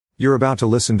You're about to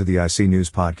listen to the IC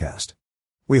News podcast.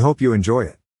 We hope you enjoy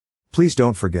it. Please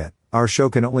don't forget, our show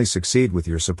can only succeed with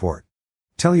your support.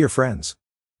 Tell your friends.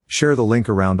 Share the link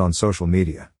around on social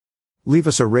media. Leave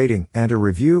us a rating and a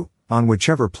review on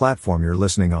whichever platform you're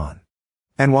listening on.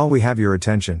 And while we have your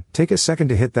attention, take a second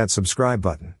to hit that subscribe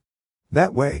button.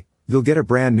 That way, you'll get a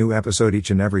brand new episode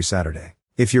each and every Saturday.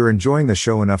 If you're enjoying the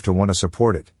show enough to want to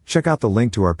support it, check out the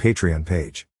link to our Patreon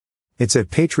page. It's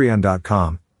at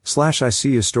patreon.com/ICUstories.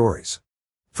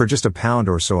 For just £1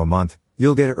 or so a month,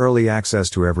 you'll get early access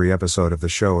to every episode of the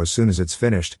show as soon as it's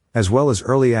finished, as well as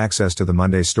early access to the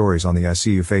Monday stories on the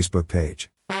ICU Facebook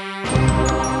page.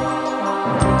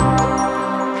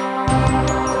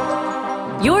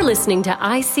 You're listening to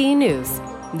IC News,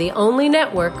 the only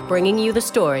network bringing you the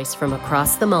stories from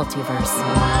across the multiverse.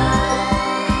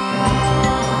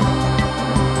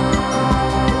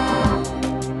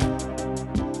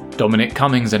 Dominic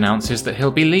Cummings announces that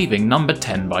he'll be leaving number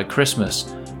 10 by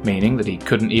Christmas, meaning that he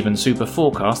couldn't even super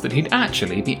forecast that he'd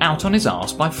actually be out on his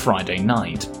arse by Friday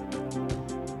night.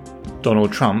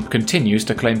 Donald Trump continues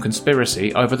to claim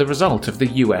conspiracy over the result of the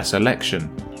US election,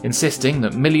 insisting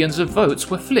that millions of votes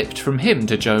were flipped from him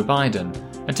to Joe Biden,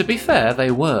 and to be fair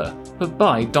they were, but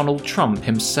by Donald Trump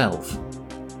himself.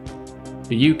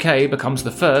 The UK becomes the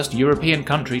first European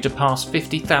country to pass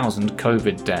 50,000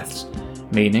 COVID deaths,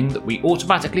 meaning that we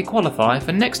automatically qualify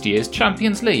for next year's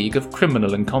Champions League of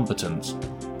criminal incompetence.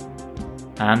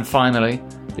 And finally,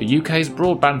 the UK's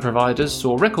broadband providers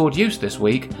saw record use this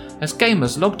week as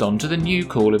gamers logged on to the new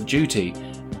Call of Duty,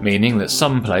 meaning that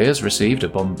some players received a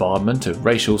bombardment of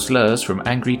racial slurs from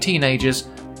angry teenagers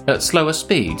at slower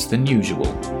speeds than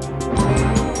usual.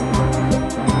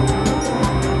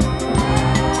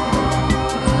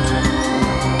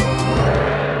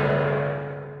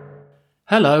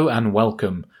 Hello and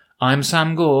welcome. I'm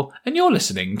Sam Gore, and you're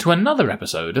listening to another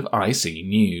episode of IC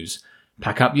News.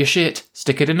 Pack up your shit,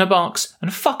 stick it in a box,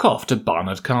 and fuck off to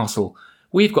Barnard Castle.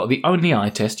 We've got the only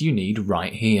eye test you need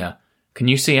right here. Can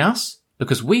you see us?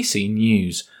 Because we see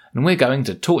news, and we're going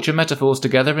to torture metaphors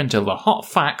together until the hot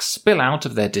facts spill out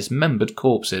of their dismembered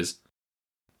corpses.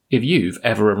 If you've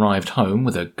ever arrived home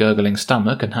with a gurgling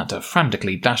stomach and had to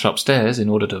frantically dash upstairs in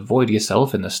order to void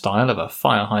yourself in the style of a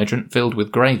fire hydrant filled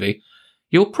with gravy,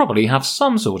 you'll probably have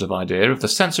some sort of idea of the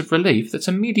sense of relief that's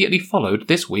immediately followed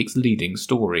this week's leading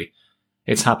story.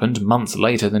 It's happened months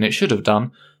later than it should have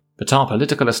done, but our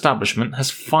political establishment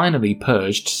has finally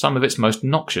purged some of its most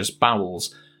noxious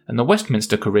bowels, and the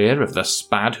Westminster career of the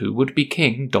spad who would be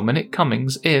king Dominic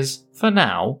Cummings is, for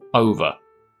now, over.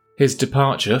 His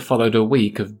departure followed a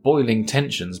week of boiling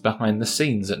tensions behind the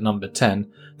scenes at number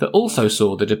 10 that also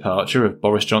saw the departure of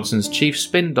Boris Johnson's chief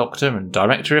spin doctor and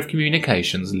director of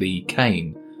communications Lee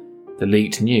Cain. The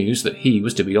leaked news that he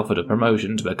was to be offered a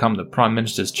promotion to become the Prime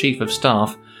Minister's chief of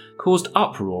staff caused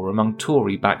uproar among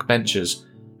Tory backbenchers,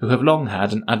 who have long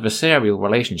had an adversarial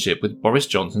relationship with Boris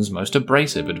Johnson's most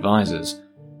abrasive advisers.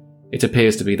 It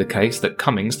appears to be the case that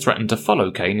Cummings threatened to follow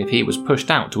Cain if he was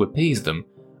pushed out to appease them,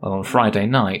 and on Friday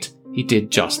night, he did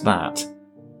just that.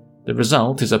 The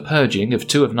result is a purging of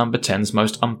two of number 10's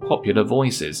most unpopular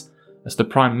voices, as the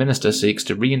Prime Minister seeks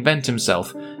to reinvent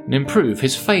himself and improve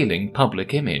his failing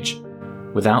public image.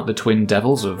 Without the twin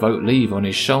devils of Vote Leave on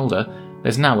his shoulder,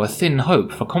 there's now a thin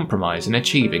hope for compromise in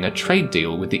achieving a trade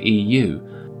deal with the EU,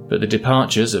 but the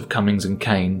departures of Cummings and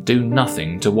Cain do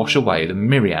nothing to wash away the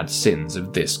myriad sins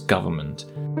of this government.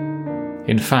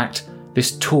 In fact,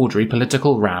 this tawdry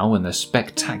political row and the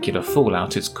spectacular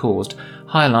fallout it's caused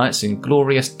highlights in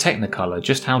glorious technicolor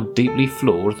just how deeply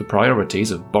flawed the priorities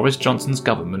of Boris Johnson's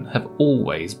government have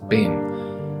always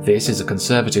been. This is a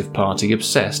Conservative Party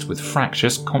obsessed with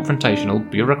fractious, confrontational,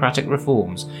 bureaucratic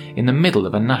reforms in the middle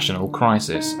of a national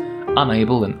crisis,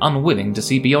 unable and unwilling to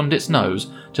see beyond its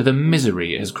nose to the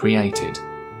misery it has created.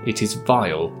 It is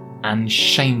vile and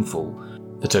shameful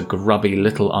that a grubby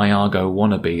little Iago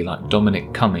wannabe like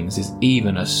Dominic Cummings is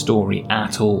even a story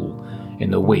at all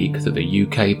in the week that the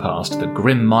UK passed the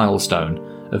grim milestone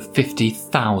of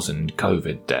 50,000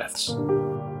 COVID deaths.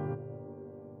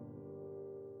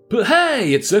 But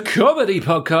hey, it's a comedy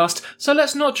podcast, so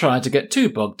let's not try to get too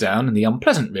bogged down in the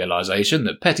unpleasant realisation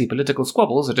that petty political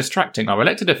squabbles are distracting our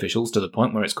elected officials to the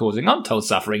point where it's causing untold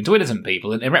suffering to innocent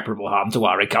people and irreparable harm to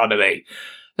our economy.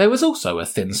 There was also a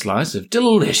thin slice of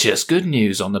delicious good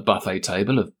news on the buffet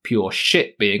table of pure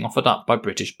shit being offered up by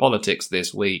British politics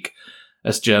this week,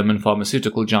 as German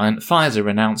pharmaceutical giant Pfizer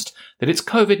announced that its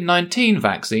COVID-19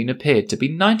 vaccine appeared to be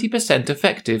 90%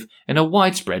 effective in a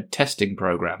widespread testing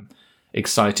programme.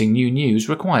 Exciting new news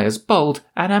requires bold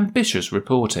and ambitious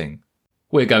reporting.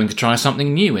 We're going to try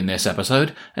something new in this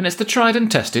episode, and it's the tried and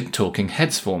tested Talking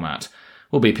Heads format.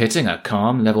 We'll be pitting a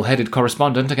calm, level-headed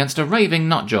correspondent against a raving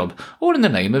nutjob, all in the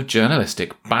name of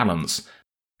journalistic balance.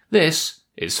 This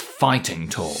is Fighting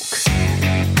Talk.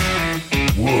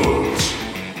 Words,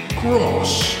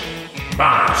 cross,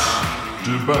 mass,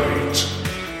 debate,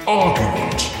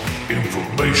 argument,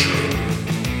 information.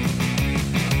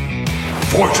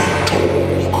 Fighting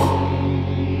Talk.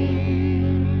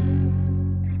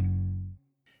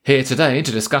 Here today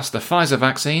to discuss the Pfizer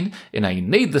vaccine in a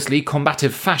needlessly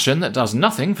combative fashion that does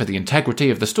nothing for the integrity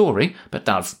of the story, but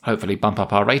does hopefully bump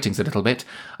up our ratings a little bit,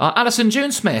 are Alison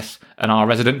June Smith and our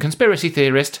resident conspiracy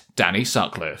theorist, Danny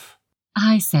Sutcliffe.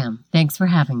 Hi, Sam. Thanks for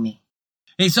having me.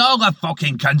 It's all a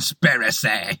fucking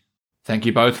conspiracy. Thank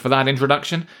you both for that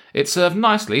introduction. It served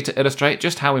nicely to illustrate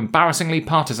just how embarrassingly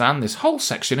partisan this whole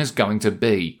section is going to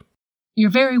be. You're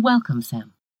very welcome,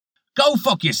 Sam. Go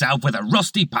fuck yourself with a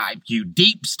rusty pipe, you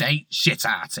deep state shit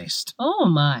artist. Oh,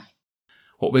 my.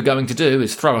 What we're going to do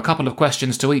is throw a couple of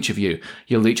questions to each of you.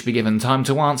 You'll each be given time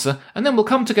to answer, and then we'll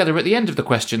come together at the end of the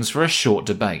questions for a short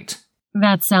debate.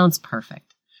 That sounds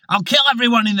perfect. I'll kill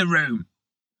everyone in the room.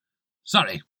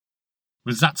 Sorry.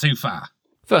 Was that too far?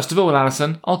 First of all,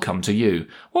 Alison, I'll come to you.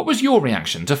 What was your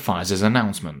reaction to Pfizer's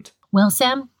announcement? Well,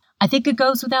 Sam, I think it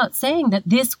goes without saying that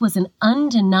this was an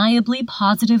undeniably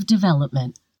positive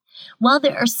development. While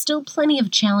there are still plenty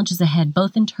of challenges ahead,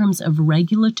 both in terms of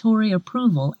regulatory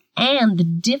approval and the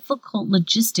difficult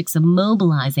logistics of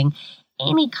mobilizing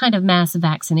any kind of massive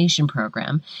vaccination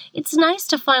program, it's nice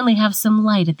to finally have some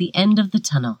light at the end of the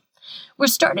tunnel. We're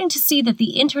starting to see that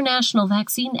the international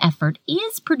vaccine effort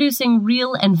is producing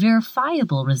real and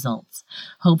verifiable results.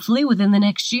 Hopefully, within the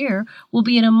next year, we'll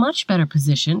be in a much better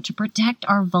position to protect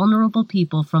our vulnerable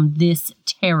people from this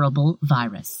terrible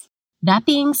virus. That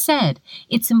being said,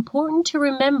 it's important to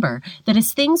remember that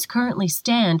as things currently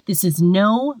stand, this is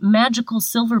no magical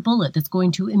silver bullet that's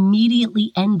going to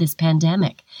immediately end this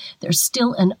pandemic. There's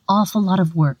still an awful lot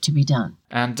of work to be done.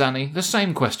 And Danny, the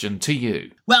same question to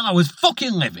you. Well, I was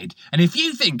fucking livid, and if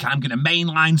you think I'm going to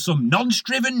mainline some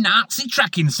non-striven Nazi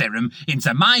tracking serum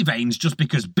into my veins just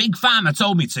because Big Pharma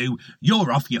told me to,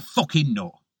 you're off your fucking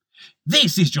nut.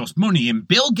 This is just money in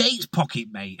Bill Gates' pocket,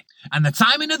 mate. And the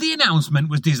timing of the announcement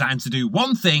was designed to do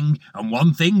one thing and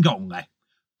one thing only.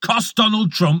 Cost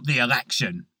Donald Trump the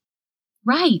election.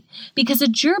 Right, because a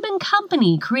German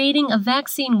company creating a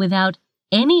vaccine without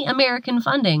any American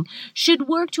funding should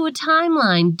work to a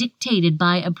timeline dictated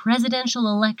by a presidential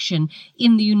election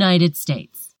in the United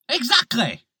States.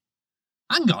 Exactly.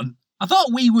 Hang on. I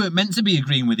thought we weren't meant to be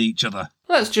agreeing with each other.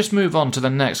 Let's just move on to the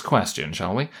next question,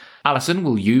 shall we? Alison,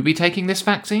 will you be taking this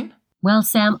vaccine? Well,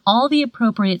 Sam, all the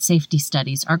appropriate safety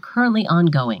studies are currently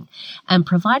ongoing, and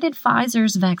provided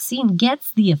Pfizer's vaccine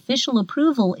gets the official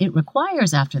approval it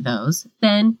requires after those,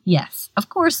 then yes, of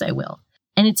course I will.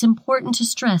 And it's important to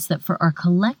stress that for our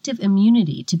collective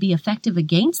immunity to be effective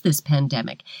against this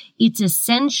pandemic, it's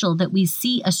essential that we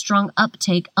see a strong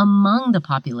uptake among the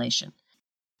population.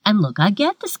 And look, I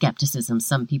get the skepticism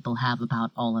some people have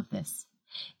about all of this.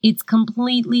 It's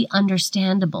completely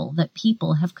understandable that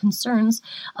people have concerns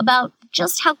about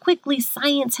just how quickly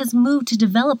science has moved to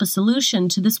develop a solution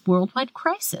to this worldwide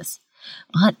crisis.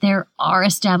 But there are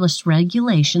established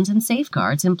regulations and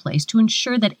safeguards in place to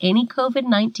ensure that any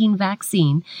COVID-19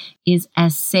 vaccine is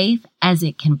as safe as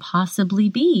it can possibly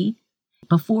be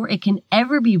before it can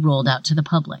ever be rolled out to the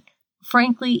public.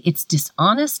 Frankly, it's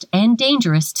dishonest and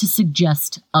dangerous to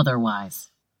suggest otherwise.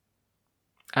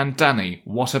 And Danny,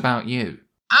 what about you?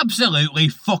 Absolutely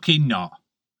fucking not.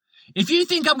 If you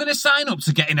think I'm going to sign up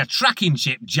to getting a tracking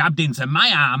chip jabbed into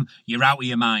my arm, you're out of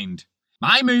your mind.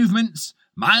 My movements,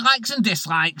 my likes and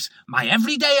dislikes, my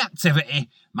everyday activity,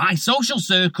 my social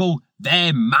circle,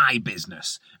 they're my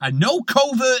business. And no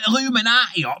covert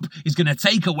Illuminati op is going to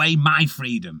take away my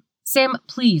freedom. Sam,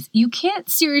 please, you can't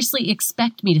seriously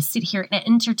expect me to sit here and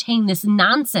entertain this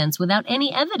nonsense without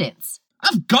any evidence.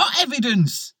 I've got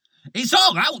evidence. It's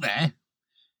all out there.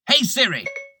 Hey Siri,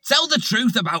 tell the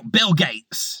truth about Bill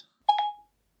Gates.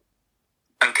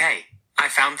 Okay, I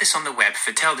found this on the web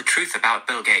for Tell the Truth About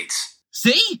Bill Gates.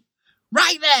 See?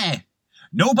 Right there.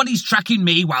 Nobody's tracking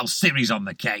me while Siri's on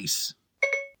the case.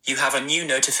 You have a new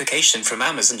notification from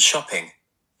Amazon Shopping.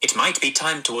 It might be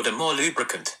time to order more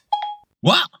lubricant.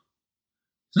 What?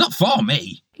 It's not for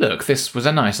me. Look, this was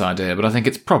a nice idea, but I think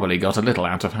it's probably got a little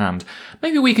out of hand.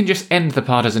 Maybe we can just end the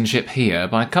partisanship here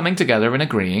by coming together and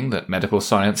agreeing that medical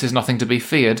science is nothing to be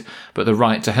feared, but the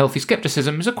right to healthy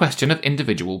skepticism is a question of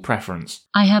individual preference.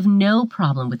 I have no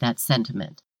problem with that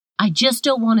sentiment. I just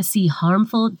don't want to see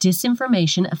harmful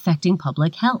disinformation affecting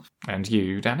public health. And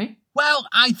you, Danny? Well,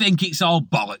 I think it's all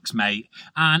bollocks, mate,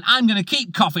 and I'm going to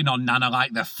keep coughing on Nana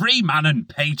like the free man and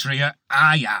patriot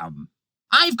I am.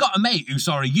 I've got a mate who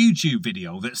saw a YouTube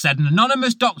video that said an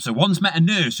anonymous doctor once met a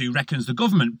nurse who reckons the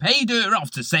government paid her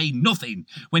off to say nothing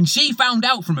when she found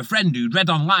out from a friend who'd read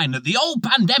online that the old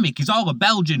pandemic is all a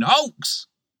Belgian hoax.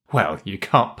 Well, you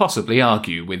can't possibly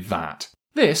argue with that.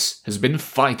 This has been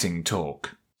Fighting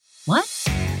Talk. What?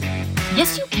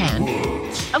 Yes, you can.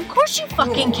 Of course you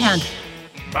fucking can.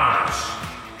 Mass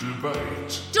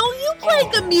debate. Don't you play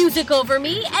the music over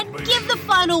me and give the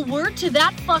final word to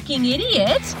that fucking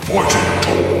idiot.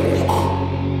 Fighting Talk.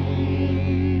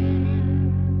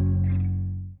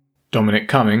 Dominic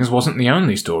Cummings wasn't the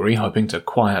only story hoping to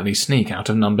quietly sneak out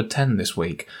of number 10 this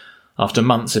week. After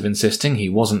months of insisting he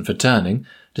wasn't for turning,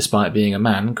 despite being a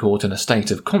man caught in a state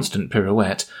of constant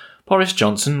pirouette, Boris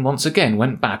Johnson once again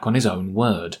went back on his own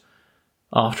word.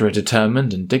 After a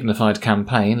determined and dignified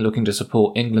campaign looking to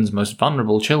support England's most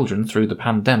vulnerable children through the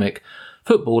pandemic,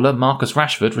 footballer Marcus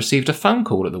Rashford received a phone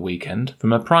call at the weekend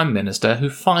from a Prime Minister who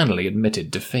finally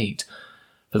admitted defeat.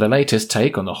 For the latest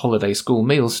take on the holiday school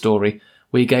meals story,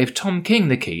 we gave Tom King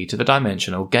the key to the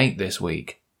dimensional gate this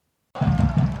week.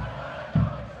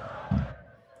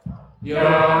 You're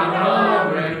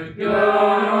not hungry, you're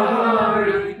not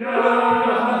hungry, you're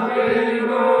not hungry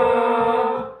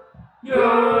anymore.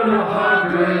 You're not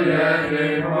hungry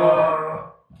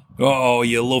anymore. Oh,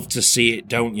 you love to see it,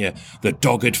 don't you? The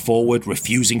dogged forward,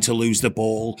 refusing to lose the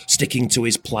ball, sticking to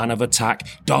his plan of attack,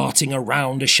 darting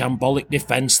around a shambolic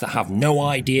defence that have no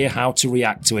idea how to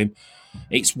react to him.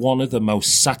 It's one of the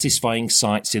most satisfying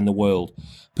sights in the world,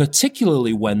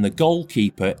 particularly when the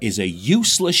goalkeeper is a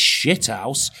useless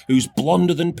shithouse who's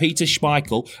blonder than Peter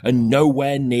Schmeichel and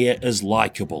nowhere near as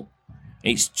likeable.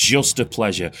 It's just a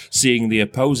pleasure seeing the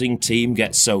opposing team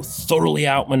get so thoroughly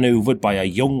outmanoeuvred by a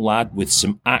young lad with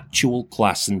some actual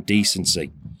class and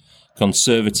decency.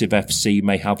 Conservative FC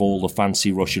may have all the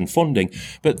fancy Russian funding,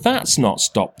 but that's not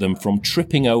stopped them from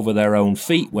tripping over their own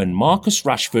feet when Marcus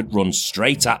Rashford runs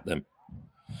straight at them.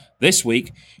 This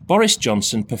week, Boris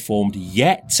Johnson performed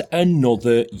yet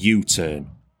another U-turn.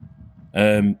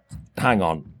 Hang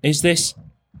on, is this?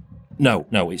 No,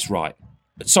 it's right.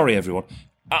 Sorry, everyone.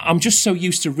 I'm just so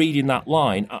used to reading that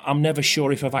line, I'm never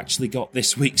sure if I've actually got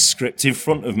this week's script in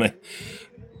front of me.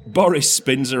 Boris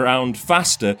spins around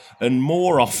faster and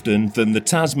more often than the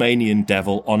Tasmanian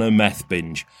devil on a meth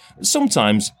binge.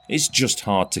 Sometimes it's just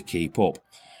hard to keep up.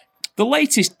 The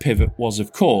latest pivot was,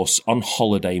 of course, on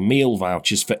holiday meal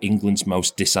vouchers for England's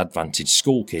most disadvantaged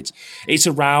school kids. It's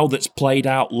a row that's played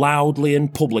out loudly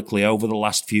and publicly over the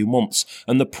last few months,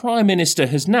 and the Prime Minister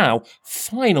has now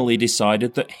finally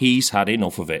decided that he's had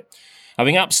enough of it.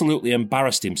 Having absolutely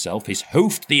embarrassed himself, he's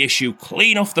hoofed the issue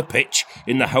clean off the pitch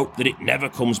in the hope that it never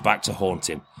comes back to haunt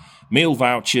him. Meal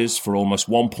vouchers for almost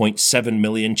 1.7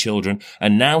 million children are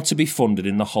now to be funded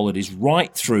in the holidays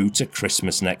right through to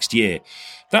Christmas next year.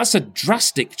 That's a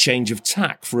drastic change of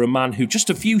tack for a man who just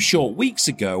a few short weeks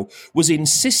ago was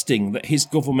insisting that his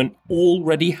government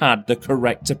already had the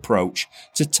correct approach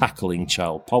to tackling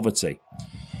child poverty.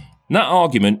 That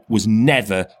argument was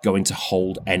never going to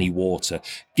hold any water,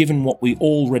 given what we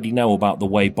already know about the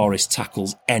way Boris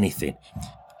tackles anything.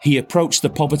 He approached the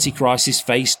poverty crisis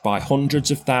faced by hundreds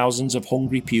of thousands of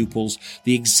hungry pupils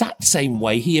the exact same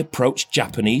way he approached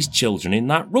Japanese children in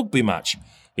that rugby match.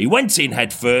 He went in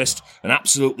head first and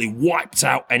absolutely wiped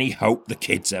out any hope the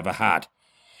kids ever had.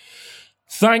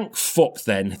 Thank fuck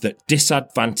then that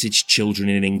disadvantaged children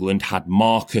in England had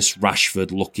Marcus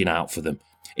Rashford looking out for them.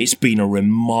 It's been a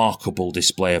remarkable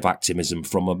display of activism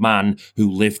from a man who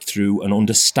lived through and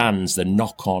understands the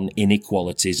knock-on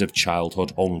inequalities of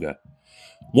childhood hunger.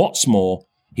 What's more,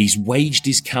 he's waged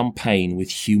his campaign with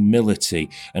humility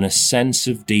and a sense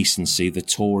of decency the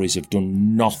Tories have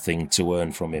done nothing to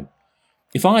earn from him.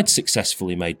 If I'd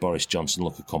successfully made Boris Johnson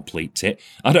look a complete tit,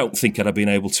 I don't think I'd have been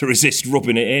able to resist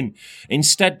rubbing it in.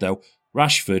 Instead, though,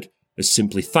 Rashford has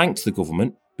simply thanked the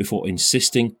government before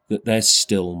insisting that there's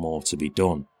still more to be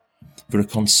done. For a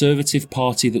Conservative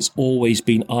party that's always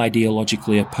been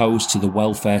ideologically opposed to the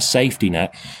welfare safety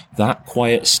net, that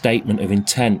quiet statement of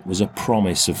intent was a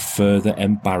promise of further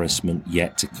embarrassment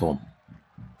yet to come.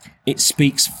 It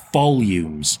speaks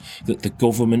volumes that the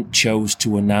government chose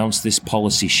to announce this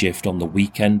policy shift on the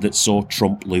weekend that saw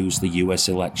Trump lose the US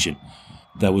election.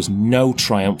 There was no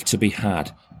triumph to be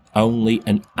had, only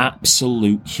an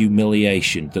absolute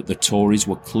humiliation that the Tories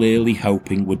were clearly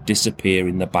hoping would disappear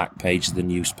in the back page of the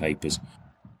newspapers.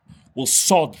 Well,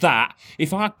 sod that.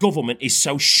 If our government is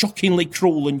so shockingly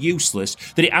cruel and useless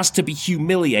that it has to be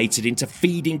humiliated into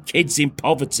feeding kids in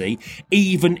poverty,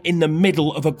 even in the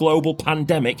middle of a global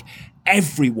pandemic,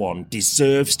 everyone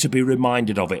deserves to be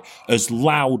reminded of it as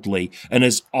loudly and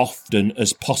as often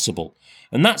as possible.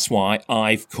 And that's why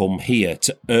I've come here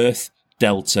to Earth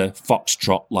Delta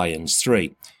Foxtrot Lions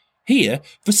 3. Here,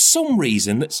 for some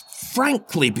reason that's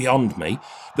frankly beyond me,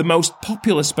 the most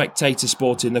popular spectator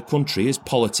sport in the country is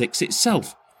politics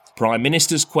itself. Prime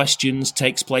Minister's Questions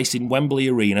takes place in Wembley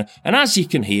Arena, and as you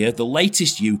can hear, the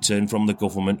latest U-turn from the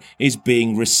government is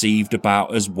being received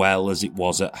about as well as it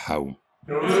was at home.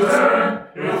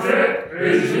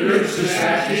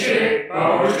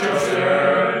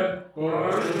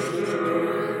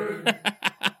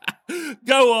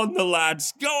 Go on, the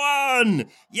lads, go on!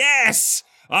 Yes!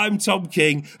 I'm Tom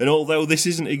King, and although this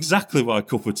isn't exactly my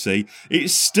cup of tea,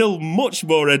 it's still much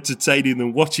more entertaining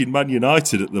than watching Man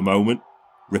United at the moment.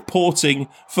 Reporting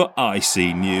for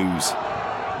IC News.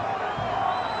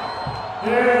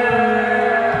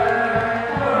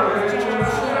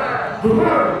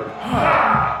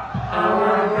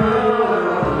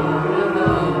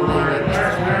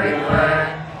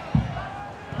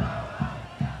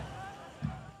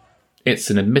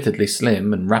 It's an admittedly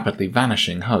slim and rapidly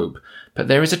vanishing hope, but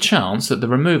there is a chance that the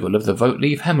removal of the vote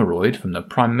leave hemorrhoid from the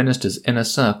Prime Minister's inner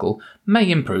circle may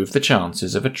improve the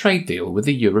chances of a trade deal with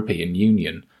the European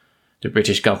Union. The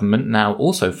British government now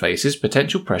also faces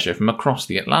potential pressure from across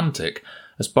the Atlantic,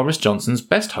 as Boris Johnson's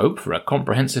best hope for a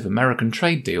comprehensive American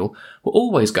trade deal were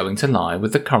always going to lie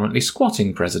with the currently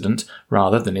squatting president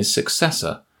rather than his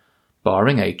successor.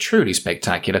 Barring a truly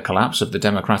spectacular collapse of the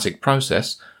democratic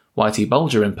process, Whitey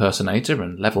Bulger impersonator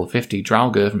and level 50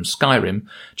 Draugr from Skyrim,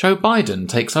 Joe Biden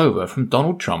takes over from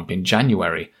Donald Trump in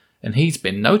January, and he's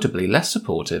been notably less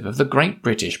supportive of the Great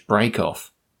British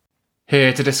Break-Off.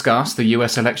 Here to discuss the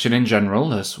US election in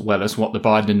general, as well as what the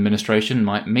Biden administration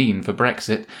might mean for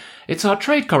Brexit, it's our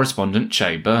trade correspondent,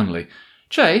 Che Burnley.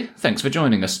 Che, thanks for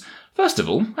joining us. First of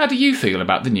all, how do you feel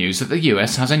about the news that the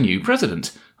US has a new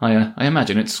president? I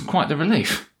imagine it's quite the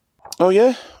relief. Oh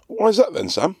yeah? Why is that then,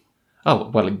 Sam?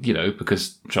 Oh, well,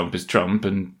 because Trump is Trump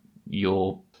and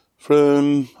you're...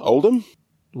 From Oldham?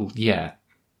 Well, yeah.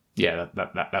 Yeah,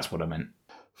 that's what I meant.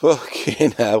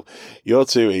 Fucking hell, you're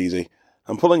too easy.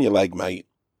 I'm pulling your leg, mate.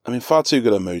 I'm in far too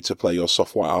good a mood to play your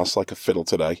soft white arse like a fiddle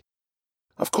today.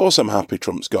 Of course I'm happy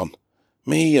Trump's gone.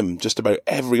 Me and just about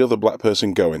every other black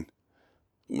person going.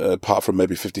 Apart from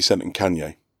maybe 50 Cent and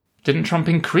Kanye. Didn't Trump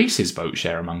increase his vote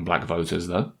share among black voters,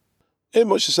 though? In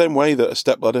much the same way that a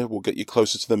stepladder will get you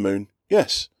closer to the moon,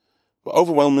 yes. But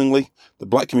overwhelmingly, the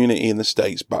black community in the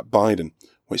States back Biden,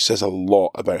 which says a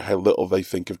lot about how little they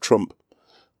think of Trump.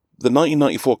 The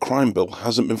 1994 crime bill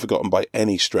hasn't been forgotten by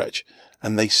any stretch,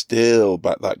 and they still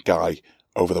back that guy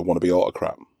over the wannabe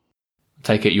autocrat.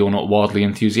 Take it you're not wildly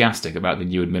enthusiastic about the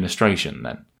new administration,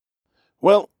 then?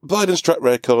 Well, Biden's track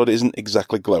record isn't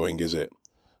exactly glowing, is it?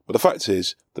 But the fact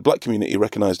is, the black community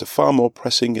recognised a far more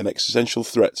pressing and existential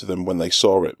threat to them when they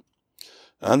saw it.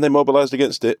 And they mobilised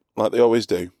against it, like they always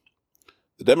do.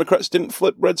 The Democrats didn't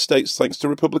flip red states thanks to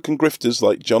Republican grifters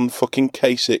like John fucking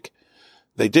Kasich.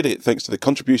 They did it thanks to the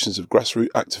contributions of grassroots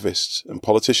activists and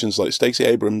politicians like Stacey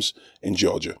Abrams in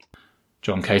Georgia.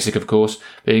 John Kasich, of course,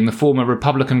 being the former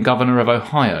Republican governor of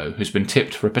Ohio, who's been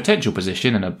tipped for a potential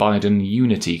position in a Biden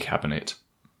unity cabinet.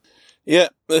 Yeah,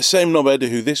 the same knobhead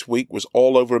who this week was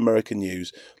all over American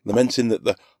news, lamenting that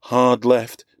the hard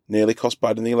left nearly cost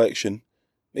Biden the election.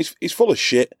 He's full of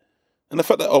shit, and the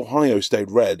fact that Ohio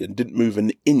stayed red and didn't move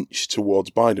an inch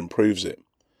towards Biden proves it.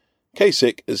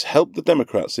 Kasich has helped the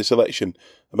Democrats this election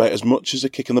about as much as a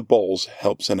kick in the balls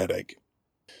helps an headache.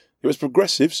 It was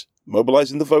progressives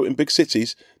mobilising the vote in big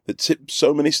cities that tipped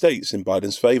so many states in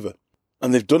Biden's favour,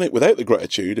 and they've done it without the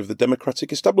gratitude of the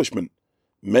Democratic establishment,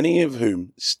 many of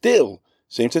whom still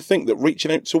seem to think that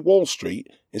reaching out to Wall Street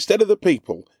instead of the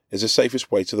people is the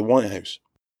safest way to the White House.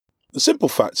 The simple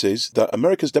fact is that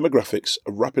America's demographics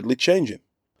are rapidly changing.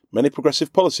 Many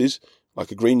progressive policies,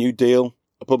 like a Green New Deal,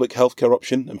 a public healthcare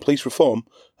option and police reform,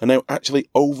 are now actually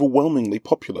overwhelmingly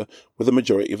popular with the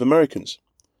majority of Americans.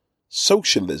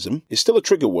 Socialism is still a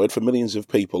trigger word for millions of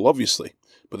people, obviously,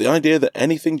 but the idea that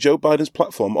anything Joe Biden's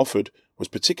platform offered was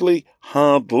particularly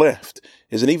hard left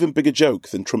is an even bigger joke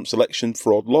than Trump's election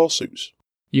fraud lawsuits.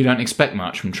 You don't expect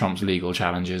much from Trump's legal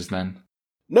challenges, then?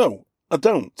 No, I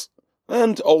don't.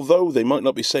 And although they might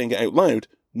not be saying it out loud,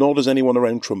 nor does anyone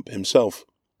around Trump himself.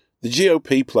 The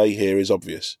GOP play here is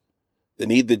obvious. They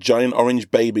need the giant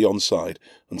orange baby on side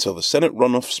until the Senate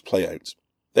runoffs play out.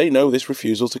 They know this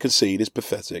refusal to concede is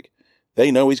pathetic.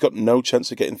 They know he's got no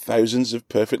chance of getting thousands of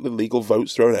perfectly legal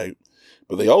votes thrown out,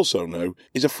 But they also know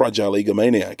he's a fragile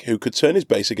egomaniac who could turn his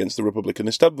base against the Republican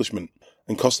establishment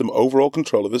and cost them overall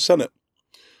control of the Senate.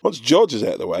 Once George is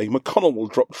out of the way, McConnell will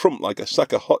drop Trump like a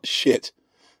sack of hot shit.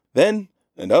 Then,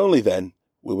 and only then,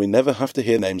 will we never have to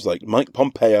hear names like Mike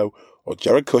Pompeo or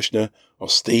Jared Kushner or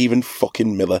Stephen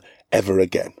fucking Miller ever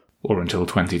again. Or until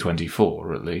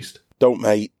 2024, at least. Don't,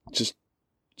 mate. Just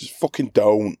fucking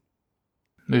don't.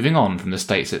 Moving on from the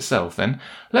States itself, then,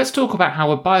 let's talk about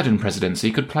how a Biden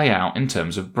presidency could play out in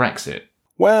terms of Brexit.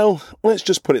 Well, let's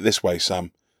just put it this way,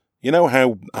 Sam. You know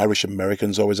how Irish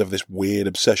Americans always have this weird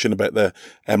obsession about their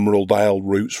Emerald Isle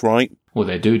roots, right? Well,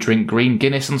 they do drink green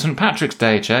Guinness on St. Patrick's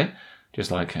Day, Che.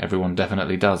 Just like everyone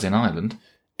definitely does in Ireland.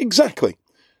 Exactly.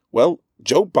 Well,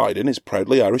 Joe Biden is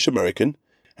proudly Irish American,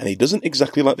 and he doesn't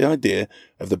exactly like the idea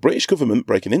of the British government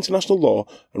breaking international law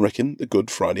and wrecking the Good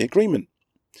Friday Agreement.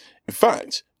 In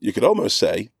fact, you could almost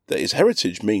say that his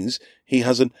heritage means he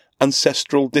has an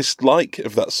ancestral dislike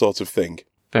of that sort of thing.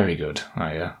 Very good.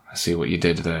 I see what you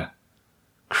did there.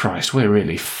 Christ, we're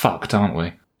really fucked, aren't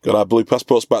we? Got our blue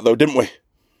passports back though, didn't we?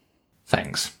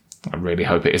 Thanks. I really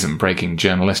hope it isn't breaking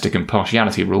journalistic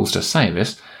impartiality rules to say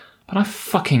this, but I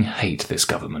fucking hate this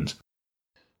government.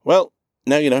 Well,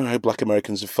 now you know how black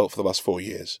Americans have felt for the last 4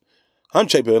 years. I'm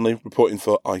Che Burnley, reporting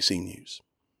for IC News.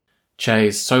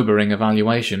 Che's sobering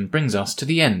evaluation brings us to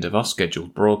the end of our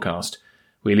scheduled broadcast.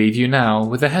 We leave you now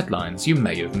with the headlines you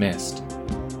may have missed.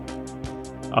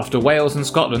 After Wales and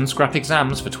Scotland scrap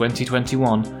exams for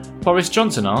 2021, Boris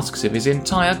Johnson asks if his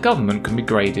entire government can be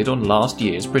graded on last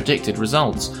year's predicted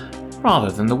results,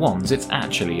 rather than the ones it's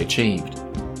actually achieved.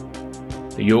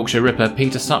 The Yorkshire Ripper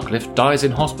Peter Sutcliffe dies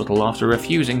in hospital after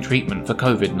refusing treatment for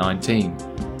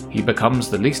COVID-19. He becomes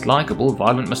the least likeable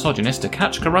violent misogynist to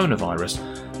catch coronavirus,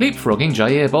 leapfrogging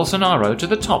Jair Bolsonaro to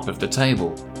the top of the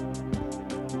table.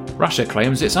 Russia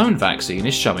claims its own vaccine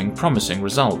is showing promising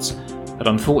results, but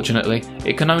unfortunately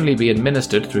it can only be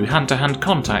administered through hand-to-hand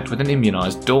contact with an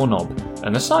immunised doorknob,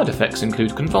 and the side effects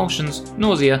include convulsions,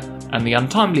 nausea, and the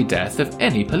untimely death of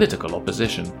any political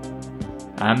opposition.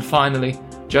 And finally,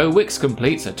 Joe Wicks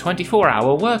completes a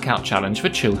 24-hour workout challenge for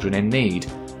children in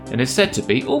need, and is said to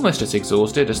be almost as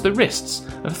exhausted as the wrists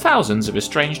of thousands of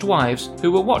estranged wives who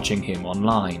were watching him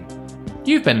online.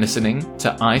 You've been listening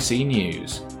to IC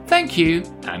News. Thank you,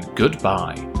 and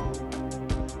goodbye.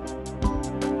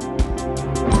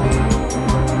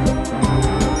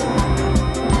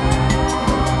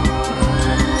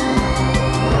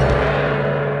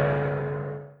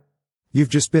 You've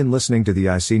just been listening to the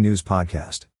IC News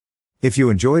podcast. If you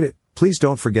enjoyed it, please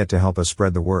don't forget to help us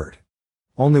spread the word.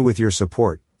 Only with your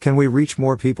support can we reach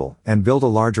more people and build a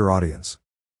larger audience.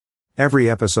 Every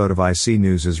episode of IC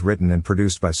News is written and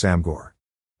produced by Sam Gore.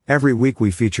 Every week we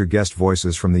feature guest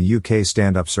voices from the UK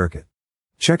stand-up circuit.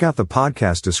 Check out the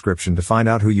podcast description to find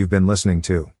out who you've been listening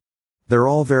to. They're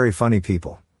all very funny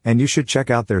people, and you should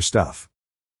check out their stuff.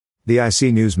 The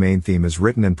IC News main theme is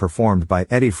written and performed by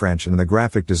Eddie French, and the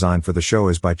graphic design for the show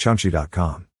is by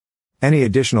Chunky.com. Any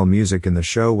additional music in the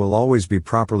show will always be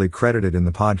properly credited in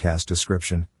the podcast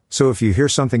description, so if you hear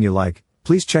something you like,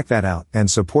 please check that out and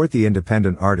support the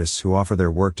independent artists who offer their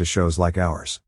work to shows like ours.